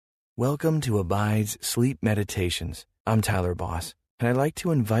Welcome to Abide's Sleep Meditations. I'm Tyler Boss, and I'd like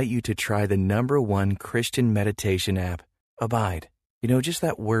to invite you to try the #1 Christian meditation app, Abide. You know, just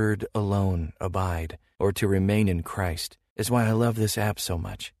that word alone, abide, or to remain in Christ, is why I love this app so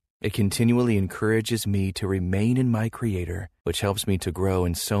much. It continually encourages me to remain in my Creator, which helps me to grow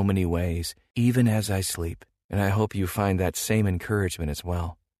in so many ways, even as I sleep. And I hope you find that same encouragement as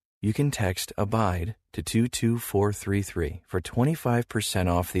well. You can text ABIDE to 22433 for 25%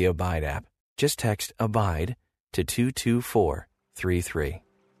 off the Abide app. Just text ABIDE to 22433.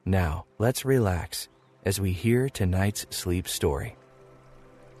 Now, let's relax as we hear tonight's sleep story.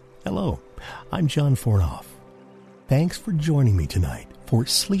 Hello, I'm John Fornoff. Thanks for joining me tonight for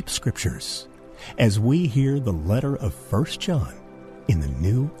Sleep Scriptures as we hear the letter of 1 John in the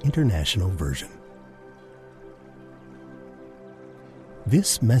New International Version.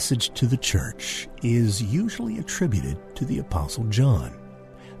 This message to the church is usually attributed to the Apostle John,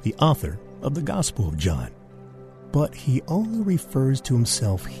 the author of the Gospel of John, but he only refers to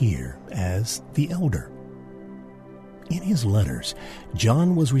himself here as the elder. In his letters,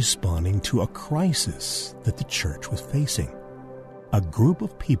 John was responding to a crisis that the church was facing. A group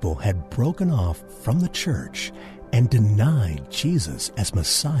of people had broken off from the church and denied Jesus as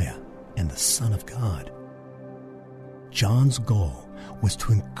Messiah and the Son of God. John's goal was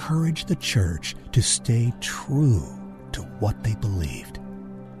to encourage the church to stay true to what they believed.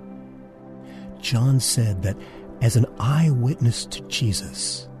 John said that as an eyewitness to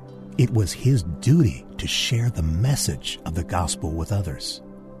Jesus, it was his duty to share the message of the gospel with others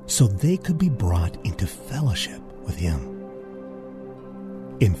so they could be brought into fellowship with him.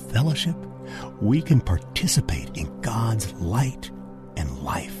 In fellowship, we can participate in God's light and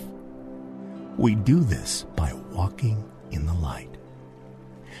life. We do this by walking in the light,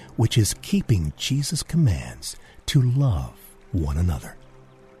 which is keeping Jesus' commands to love one another.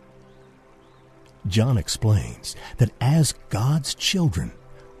 John explains that as God's children,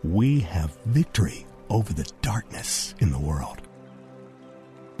 we have victory over the darkness in the world.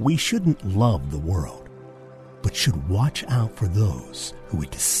 We shouldn't love the world, but should watch out for those who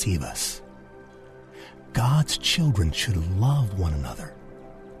would deceive us. God's children should love one another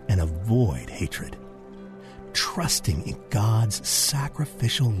and avoid hatred. Trusting in God's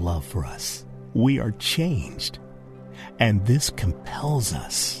sacrificial love for us, we are changed, and this compels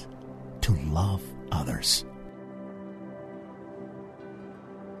us to love others.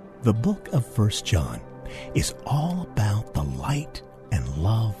 The book of 1 John is all about the light and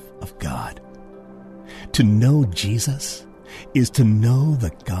love of God. To know Jesus is to know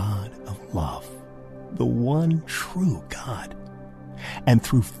the God of love, the one true God. And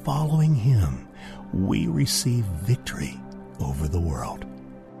through following him, we receive victory over the world.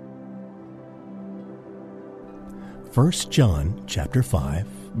 1 John chapter 5,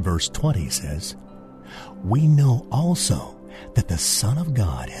 verse 20 says, "We know also that the Son of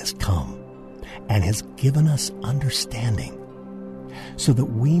God has come and has given us understanding, so that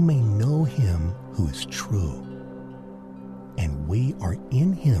we may know him who is true. And we are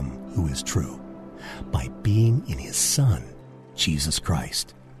in him who is true, by being in his Son, Jesus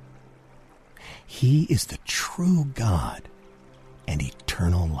Christ. He is the true God and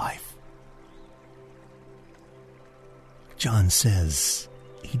eternal life." John says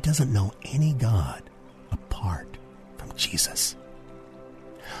he doesn't know any God apart from Jesus.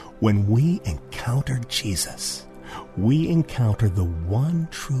 When we encounter Jesus, we encounter the one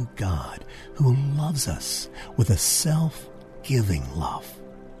true God who loves us with a self-giving love.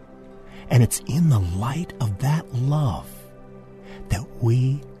 And it's in the light of that love that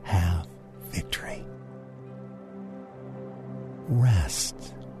we have victory.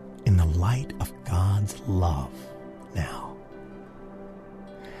 Rest in the light of God's love now.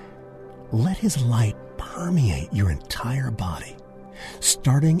 Let his light permeate your entire body,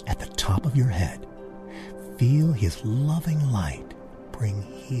 starting at the top of your head. Feel his loving light bring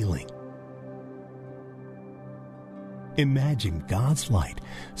healing. Imagine God's light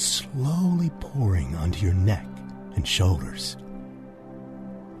slowly pouring onto your neck and shoulders.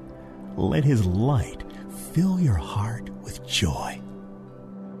 Let his light fill your heart with joy.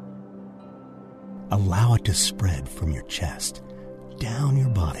 Allow it to spread from your chest, down your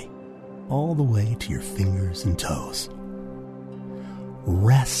body, all the way to your fingers and toes.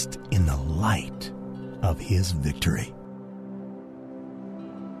 Rest in the light of his victory.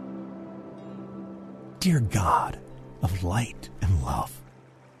 Dear God of light and love,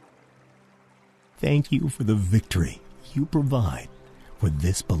 thank you for the victory you provide for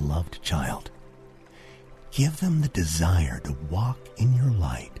this beloved child. Give them the desire to walk in your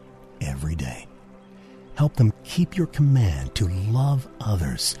light every day. help them keep your command to love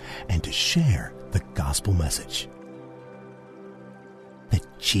others and to share the gospel message. That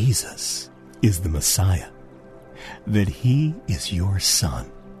Jesus is the Messiah, that He is your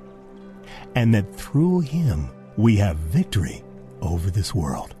Son, and that through Him we have victory over this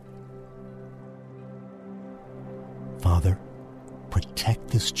world. Father, protect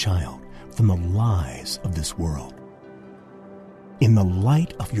this child from the lies of this world. In the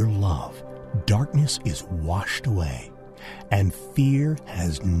light of your love, darkness is washed away, and fear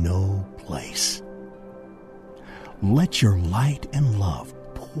has no place. Let your light and love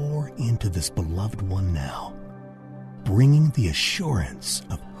pour into this beloved one now, bringing the assurance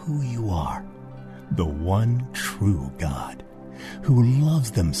of who you are, the one true God, who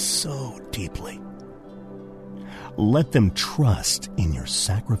loves them so deeply. Let them trust in your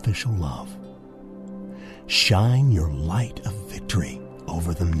sacrificial love. Shine your light of victory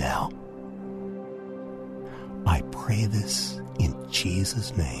over them now. I pray this in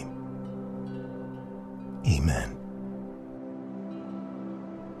Jesus' name. Amen.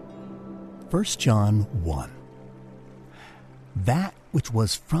 1 John 1. That which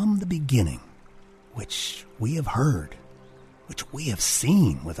was from the beginning, which we have heard, which we have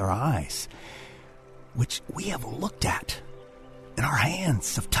seen with our eyes, which we have looked at, and our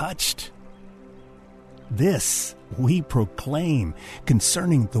hands have touched. This we proclaim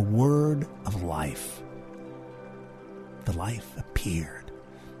concerning the word of life. The life appeared.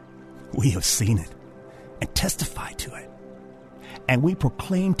 We have seen it and testify to it. And we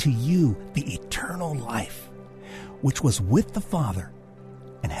proclaim to you the eternal life, which was with the Father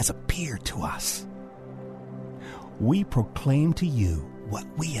and has appeared to us. We proclaim to you what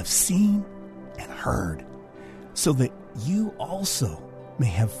we have seen and heard, so that you also may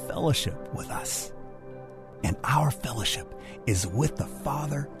have fellowship with us. And our fellowship is with the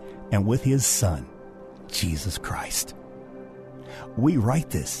Father and with His Son, Jesus Christ. We write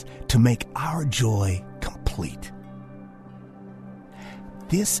this to make our joy complete.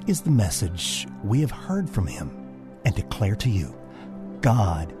 This is the message we have heard from Him and declare to you.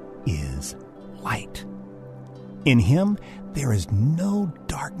 God is light. In Him there is no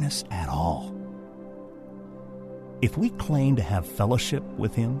darkness at all. If we claim to have fellowship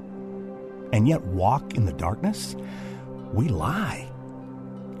with Him and yet walk in the darkness, we lie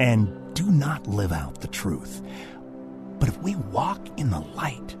and do not live out the truth. But if we walk in the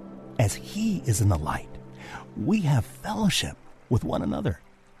light as He is in the light, we have fellowship with one another.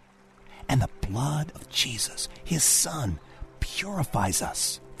 And the blood of Jesus, His Son, purifies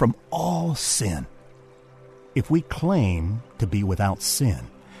us from all sin. If we claim to be without sin,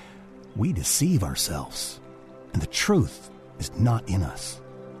 we deceive ourselves, and the truth is not in us.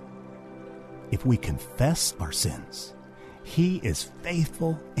 If we confess our sins, He is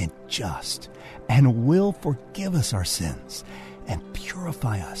faithful and just and will forgive us our sins and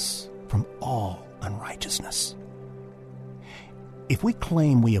purify us from all unrighteousness. If we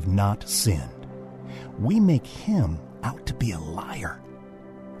claim we have not sinned, we make Him out to be a liar,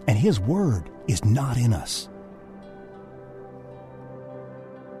 and His word is not in us.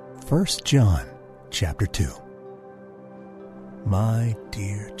 1 John chapter 2. My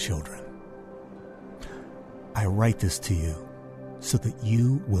dear children, I write this to you so that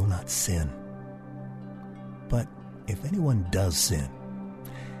you will not sin. But if anyone does sin,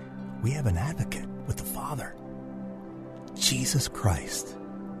 we have an advocate with the Father, Jesus Christ,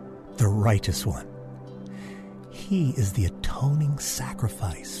 the righteous one. He is the atoning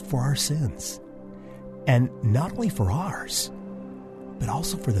sacrifice for our sins, and not only for ours, but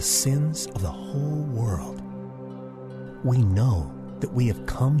also for the sins of the whole world. We know that we have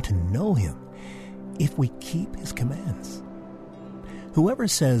come to know Him if we keep His commands. Whoever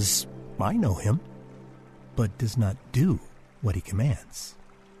says, I know Him, but does not do what He commands,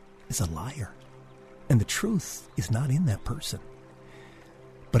 is a liar, and the truth is not in that person.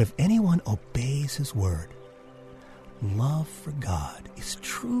 But if anyone obeys His word, love for God is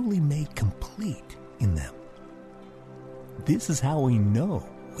truly made complete in them. This is how we know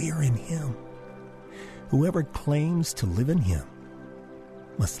we are in Him. Whoever claims to live in Him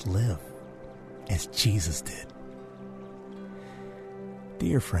must live as Jesus did.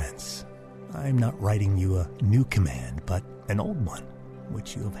 Dear friends, I am not writing you a new command, but an old one,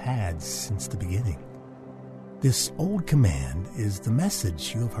 which you have had since the beginning. This old command is the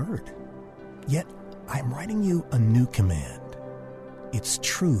message you have heard. Yet I am writing you a new command. Its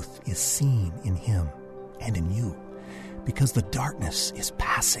truth is seen in Him and in you, because the darkness is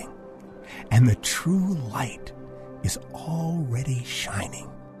passing, and the true light is already shining.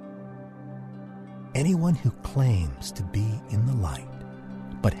 Anyone who claims to be in the light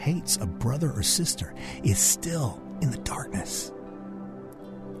but hates a brother or sister is still in the darkness.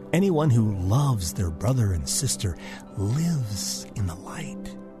 Anyone who loves their brother and sister lives in the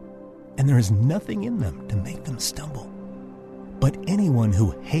light, and there is nothing in them to make them stumble. But anyone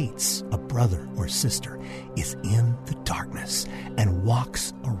who hates a brother or sister is in the darkness and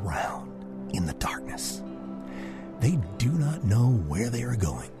walks around in the darkness. They do not know where they are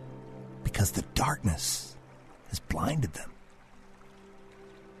going because the darkness has blinded them.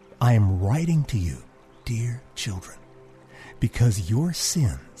 I am writing to you, dear children, because your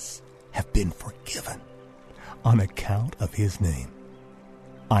sins have been forgiven on account of his name.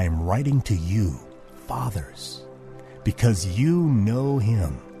 I am writing to you, fathers, because you know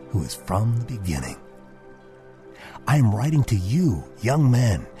him who is from the beginning. I am writing to you, young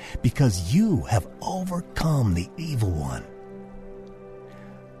men, because you have overcome the evil one.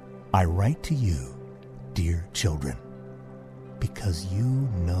 I write to you, dear children, because you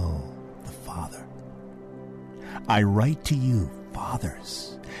know the Father. I write to you,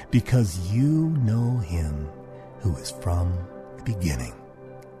 fathers, because you know him who is from the beginning.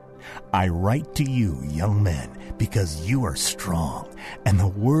 I write to you, young men, because you are strong, and the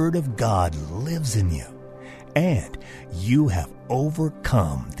word of God lives in you, and you have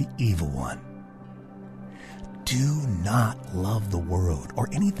overcome the evil one. Do not love the world or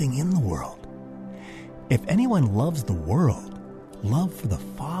anything in the world. If anyone loves the world, love for the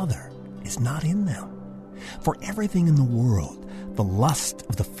Father is not in them. For everything in the world, the lust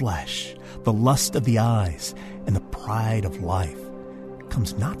of the flesh, the lust of the eyes, and the pride of life,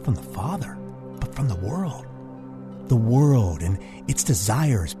 comes not from the Father, but from the world. The world and its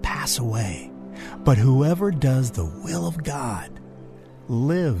desires pass away, but whoever does the will of God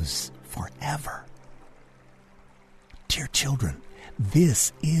lives forever. Dear children,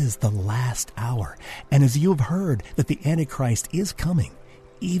 this is the last hour, and as you have heard that the Antichrist is coming,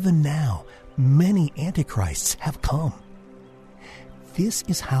 even now many Antichrists have come. This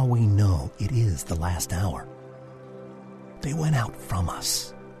is how we know it is the last hour. They went out from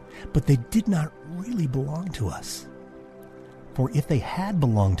us, but they did not really belong to us. For if they had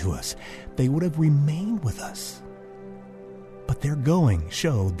belonged to us, they would have remained with us. But their going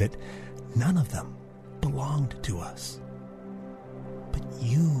showed that none of them belonged to us. But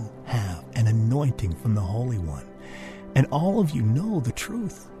you have an anointing from the Holy One, and all of you know the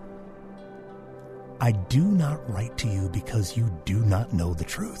truth. I do not write to you because you do not know the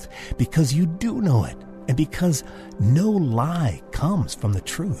truth, because you do know it, and because no lie comes from the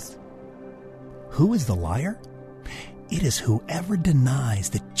truth. Who is the liar? It is whoever denies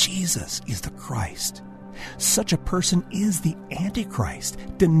that Jesus is the Christ. Such a person is the Antichrist,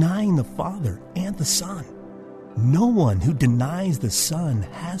 denying the Father and the Son. No one who denies the Son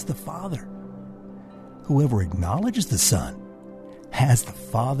has the Father. Whoever acknowledges the Son has the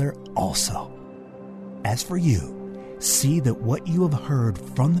Father also. As for you, see that what you have heard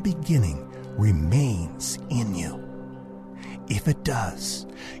from the beginning remains in you. If it does,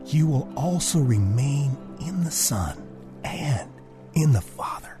 you will also remain in the Son and in the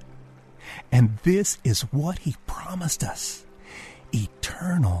Father. And this is what he promised us,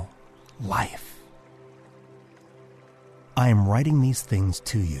 eternal life. I am writing these things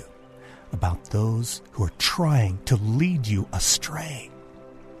to you about those who are trying to lead you astray.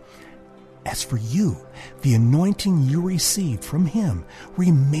 As for you, the anointing you received from him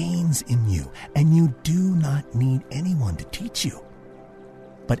remains in you, and you do not need anyone to teach you.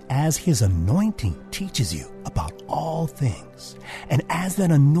 But as his anointing teaches you about all things, and as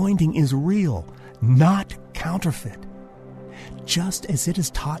that anointing is real, not counterfeit, just as it has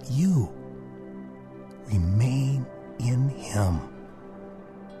taught you, remain in him.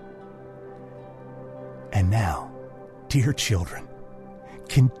 And now, dear children,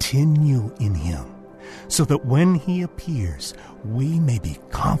 continue in him, so that when he appears, we may be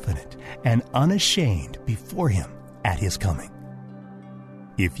confident and unashamed before him at his coming.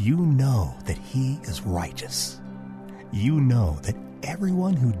 If you know that he is righteous, you know that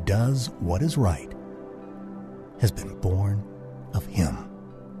everyone who does what is right has been born of him.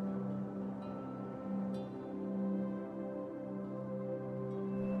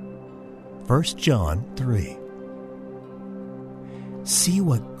 1 John 3. See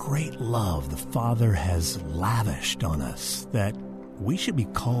what great love the Father has lavished on us, that we should be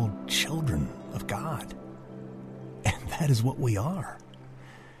called children of God. And that is what we are.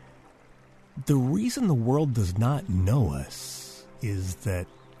 The reason the world does not know us is that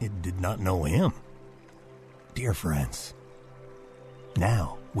it did not know him. Dear friends,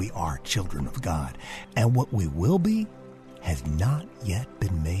 now we are children of God, and what we will be has not yet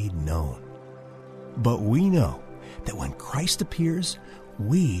been made known. But we know that when Christ appears,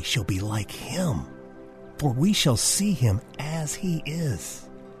 we shall be like him, for we shall see him as he is.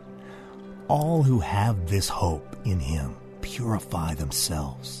 All who have this hope in him purify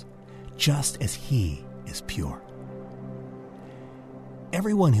themselves, just as he is pure.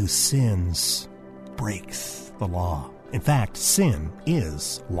 Everyone who sins breaks the law. In fact, sin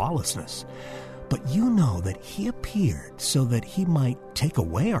is lawlessness. But you know that he appeared so that he might take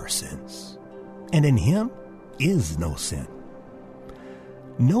away our sins, and in him is no sin.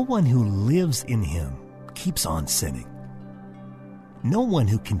 No one who lives in him keeps on sinning. No one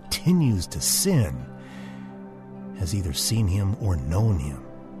who continues to sin has either seen him or known him.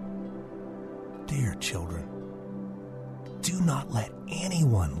 Dear children, do not let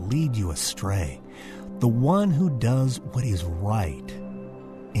anyone lead you astray. The one who does what is right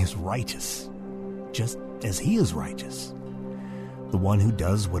is righteous, just as he is righteous. The one who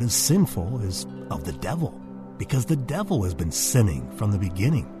does what is sinful is of the devil, because the devil has been sinning from the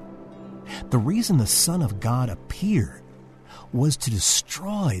beginning. The reason the Son of God appeared was to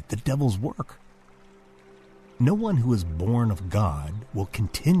destroy the devil's work. No one who is born of God will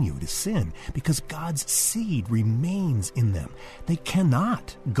continue to sin, because God's seed remains in them. They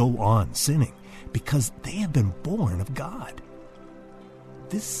cannot go on sinning, because they have been born of God.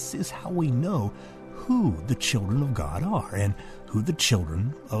 This is how we know who the children of God are and who the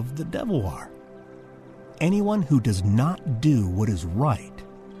children of the devil are. Anyone who does not do what is right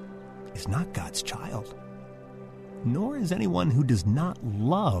is not God's child, nor is anyone who does not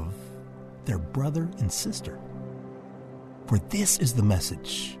love their brother and sister. For this is the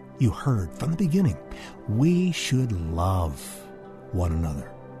message you heard from the beginning. We should love one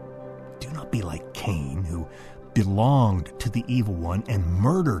another. Do not be like Cain, who belonged to the evil one and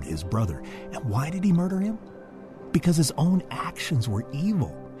murdered his brother. And why did he murder him? Because his own actions were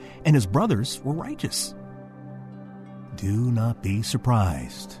evil, and his brothers were righteous. Do not be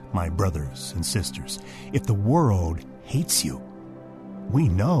surprised, my brothers and sisters, if the world hates you. We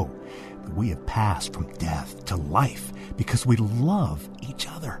know that we have passed from death to life because we love each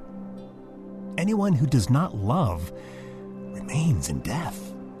other. Anyone who does not love remains in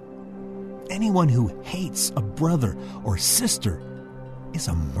death. Anyone who hates a brother or sister is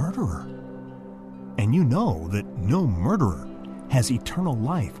a murderer. And you know that no murderer has eternal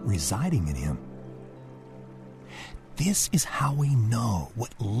life residing in him. This is how we know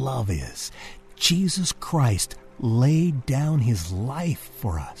what love is. Jesus Christ laid down his life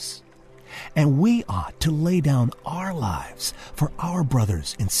for us, and we ought to lay down our lives for our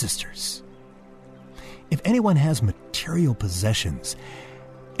brothers and sisters. If anyone has material possessions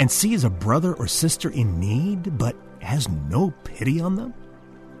and sees a brother or sister in need but has no pity on them,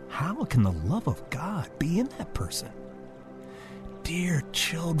 how can the love of God be in that person? Dear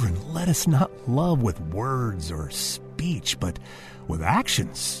children, let us not love with words or speech, but with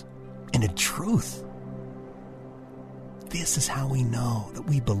actions and in truth. This is how we know that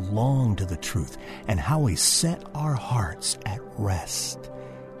we belong to the truth and how we set our hearts at rest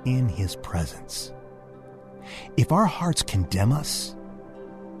in his presence. If our hearts condemn us,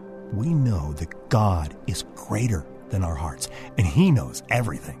 we know that God is greater than our hearts, and he knows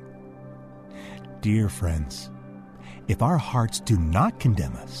everything. Dear friends, if our hearts do not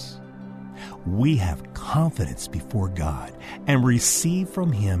condemn us, we have confidence before God and receive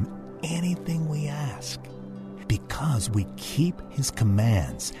from him anything we ask, because we keep his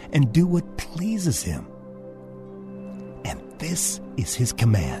commands and do what pleases him. And this is his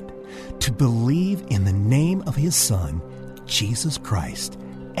command, to believe in the name of his Son, Jesus Christ,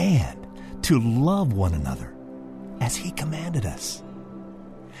 and to love one another as he commanded us.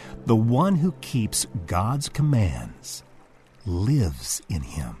 The one who keeps God's commands lives in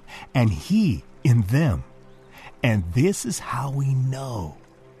him, and he in them. And this is how we know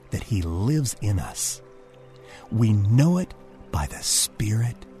that he lives in us. We know it by the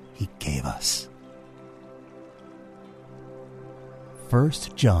Spirit he gave us. 1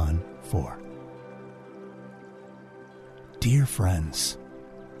 John 4. Dear friends,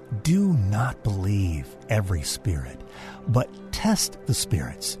 do not believe every spirit, but test the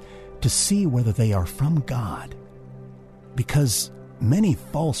spirits to see whether they are from God, because many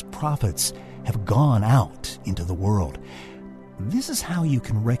false prophets have gone out into the world. This is how you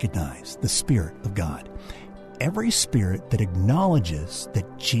can recognize the Spirit of God. Every spirit that acknowledges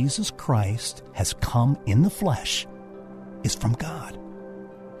that Jesus Christ has come in the flesh is from God.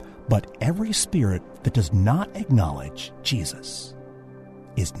 But every spirit that does not acknowledge Jesus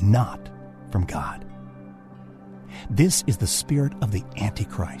is not from God. This is the spirit of the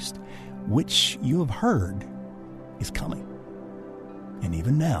Antichrist, which you have heard is coming, and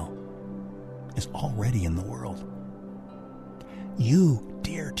even now is already in the world. You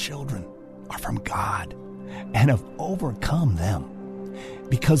dear children, are from God and have overcome them,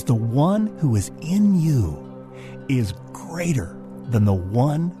 because the one who is in you is greater than the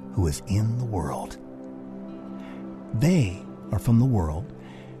one who is in the world. They are from the world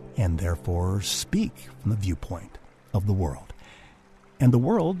and therefore speak from the viewpoint of the world, and the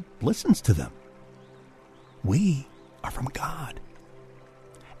world listens to them. We are from God,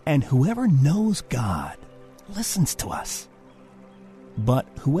 and whoever knows God listens to us. But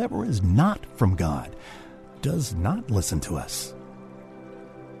whoever is not from God does not listen to us.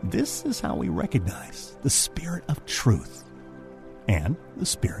 This is how we recognize the spirit of truth and the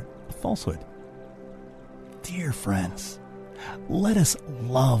spirit of falsehood. Dear friends, let us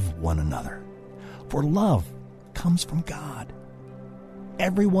love one another, for love comes from God.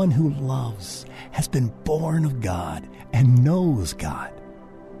 Everyone who loves has been born of God and knows God.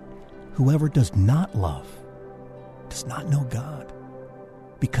 Whoever does not love does not know God,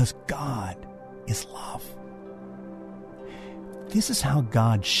 because God is love. This is how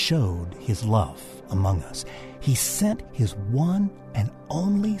God showed his love among us. He sent his one and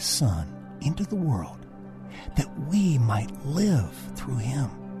only Son into the world that we might live through him.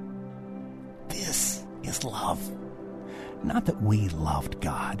 This is love. Not that we loved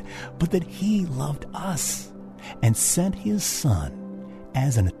God, but that he loved us and sent his Son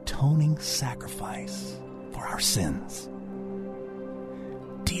as an atoning sacrifice for our sins.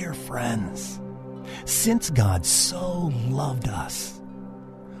 Dear friends, since God so loved us,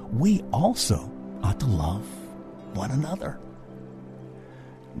 we also ought to love one another.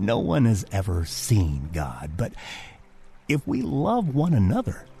 No one has ever seen God, but if we love one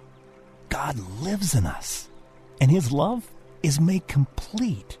another, God lives in us, and his love is made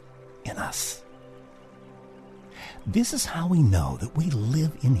complete in us. This is how we know that we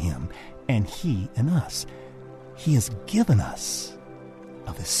live in him and he in us. He has given us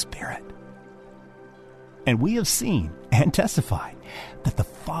of his Spirit. And we have seen and testified that the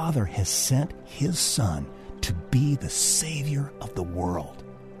Father has sent his Son to be the Savior of the world.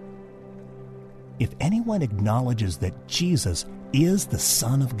 If anyone acknowledges that Jesus is the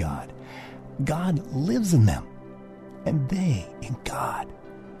Son of God, God lives in them, and they in God.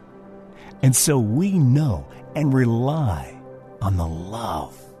 And so we know and rely on the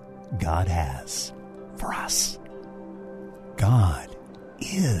love God has for us. God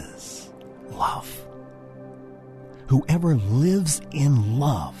is love. Whoever lives in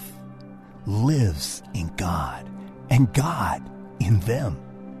love lives in God, and God in them.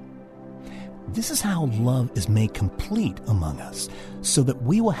 This is how love is made complete among us, so that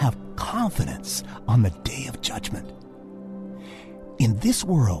we will have confidence on the day of judgment. In this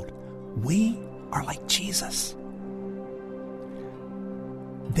world, we are like Jesus.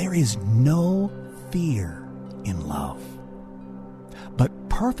 There is no fear in love, but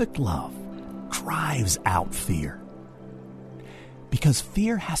perfect love drives out fear, because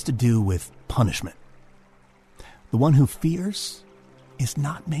fear has to do with punishment. The one who fears is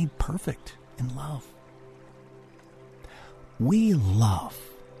not made perfect in love. We love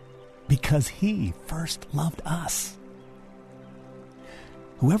because he first loved us.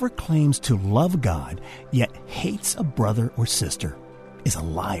 Whoever claims to love God yet hates a brother or sister is a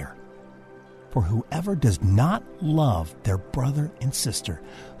liar. For whoever does not love their brother and sister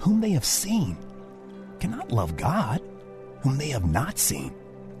whom they have seen cannot love God whom they have not seen.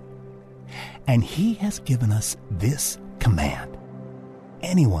 And he has given us this command: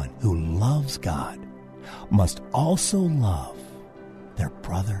 anyone who loves God must also love their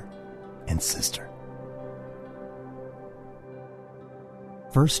brother and sister.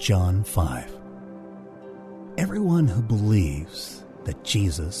 1 John 5. Everyone who believes that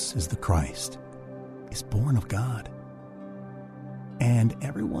Jesus is the Christ is born of God. And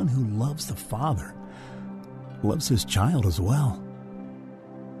everyone who loves the Father loves his child as well.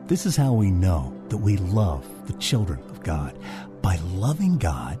 This is how we know that we love the children of God, by loving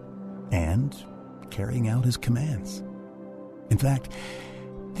God and carrying out his commands. In fact,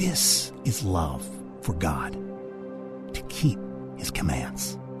 this is love for God, to keep his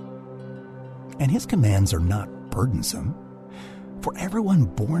commands. And his commands are not burdensome, for everyone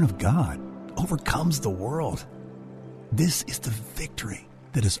born of God overcomes the world. This is the victory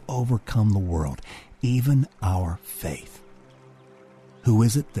that has overcome the world, even our faith. Who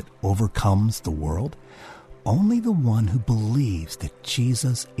is it that overcomes the world? Only the one who believes that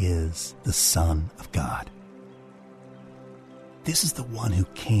Jesus is the Son of God. This is the one who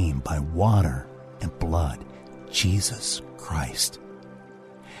came by water and blood, Jesus Christ.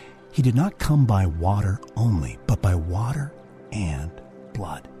 He did not come by water only, but by water and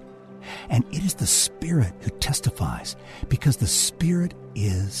blood. And it is the Spirit who testifies, because the Spirit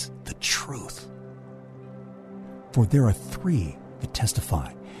is the truth. For there are three that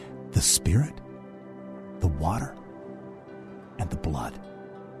testify: the Spirit, the water, and the blood.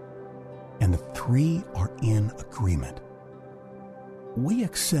 And the three are in agreement. We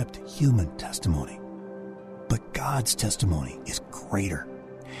accept human testimony, but God's testimony is greater,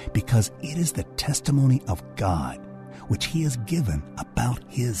 because it is the testimony of God which He has given about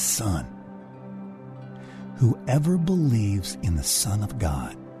His Son. Whoever believes in the Son of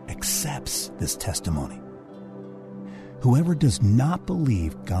God accepts this testimony. Whoever does not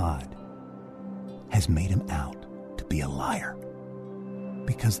believe God has made him out to be a liar,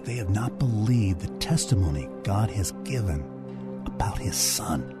 because they have not believed the testimony God has given about His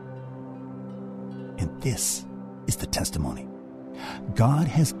Son. And this is the testimony: God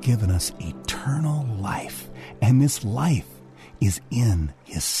has given us eternal life, and this life is in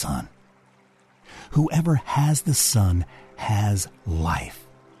His Son. Whoever has the Son has life.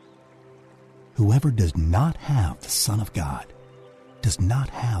 Whoever does not have the Son of God does not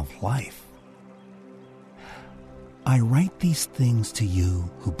have life. I write these things to you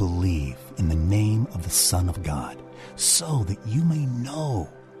who believe in the name of the Son of God, so that you may know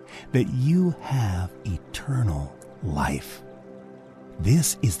that you have eternal life.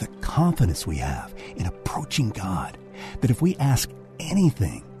 This is the confidence we have in approaching God, that if we ask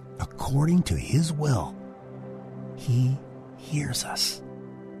anything according to His will, He hears us.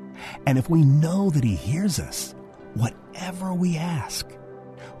 And if we know that He hears us, whatever we ask,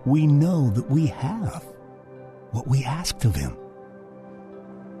 we know that we have what we asked of Him.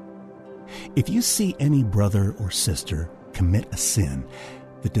 If you see any brother or sister commit a sin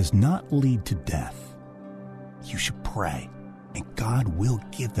that does not lead to death, you should pray, and God will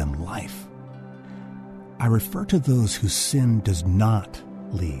give them life. I refer to those whose sin does not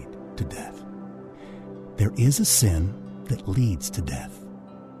lead to death. There is a sin that leads to death.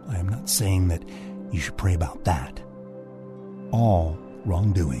 I am not saying that you should pray about that. All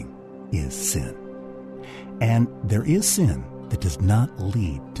wrongdoing is sin. And there is sin that does not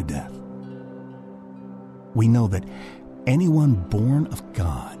lead to death. We know that anyone born of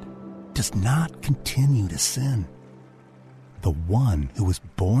God does not continue to sin. The one who is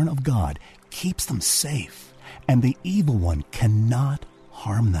born of God keeps them safe, and the evil one cannot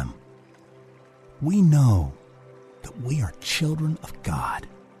harm them. We know that we are children of God,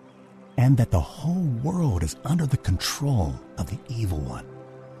 and that the whole world is under the control of the evil one.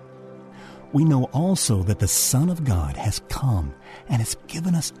 We know also that the Son of God has come and has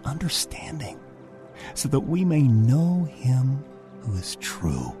given us understanding, so that we may know Him who is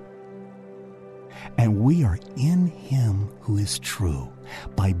true. And we are in Him who is true,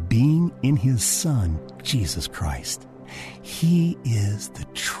 by being in His Son, Jesus Christ. He is the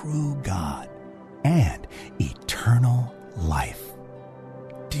true God and eternal life.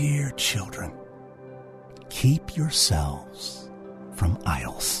 Dear children, keep yourselves from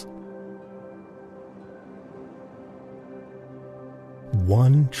idols.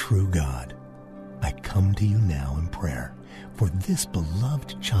 One true God, I come to you now in prayer for this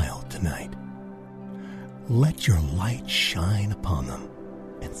beloved child tonight. Let your light shine upon them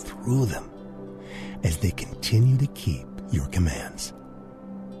and through them as they continue to keep your commands.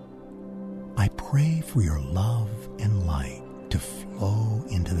 I pray for your love and light to flow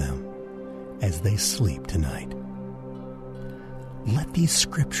into them as they sleep tonight. Let these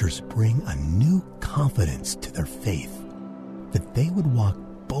scriptures bring a new confidence to their faith, that they would walk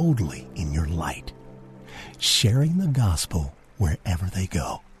boldly in your light, sharing the gospel wherever they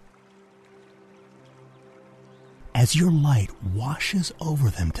go. As your light washes over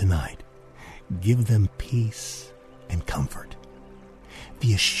them tonight, give them peace and comfort,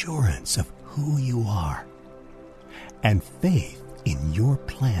 the assurance of who you are, and faith in your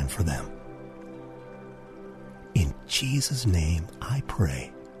plan for them. In Jesus' name I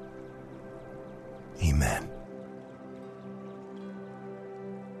pray. Amen.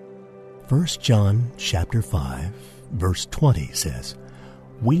 1 John chapter 5, verse 20 says,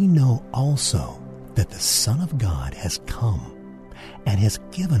 "We know also that the Son of God has come and has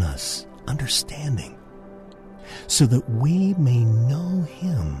given us understanding, so that we may know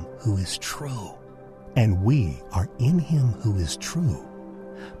Him who is true. And we are in Him who is true,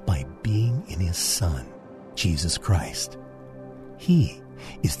 by being in His Son, Jesus Christ. He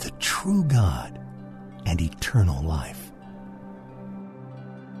is the true God and eternal life."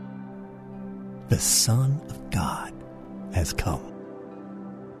 The Son of God has come.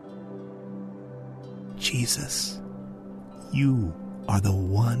 Jesus, you are the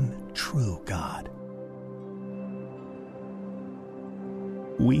one true God.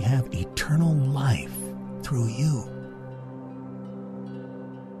 we have eternal life through you.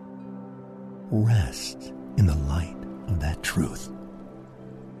 Rest in the light of that truth.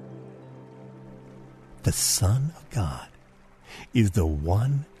 The Son of God is the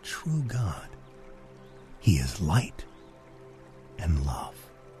one true God. He is light and love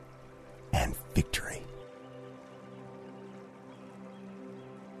and victory.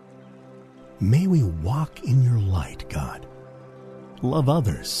 May we walk in your light, God, love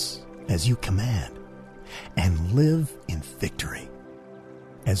others as you command, and live in victory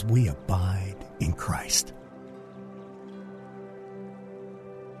as we abide in Christ.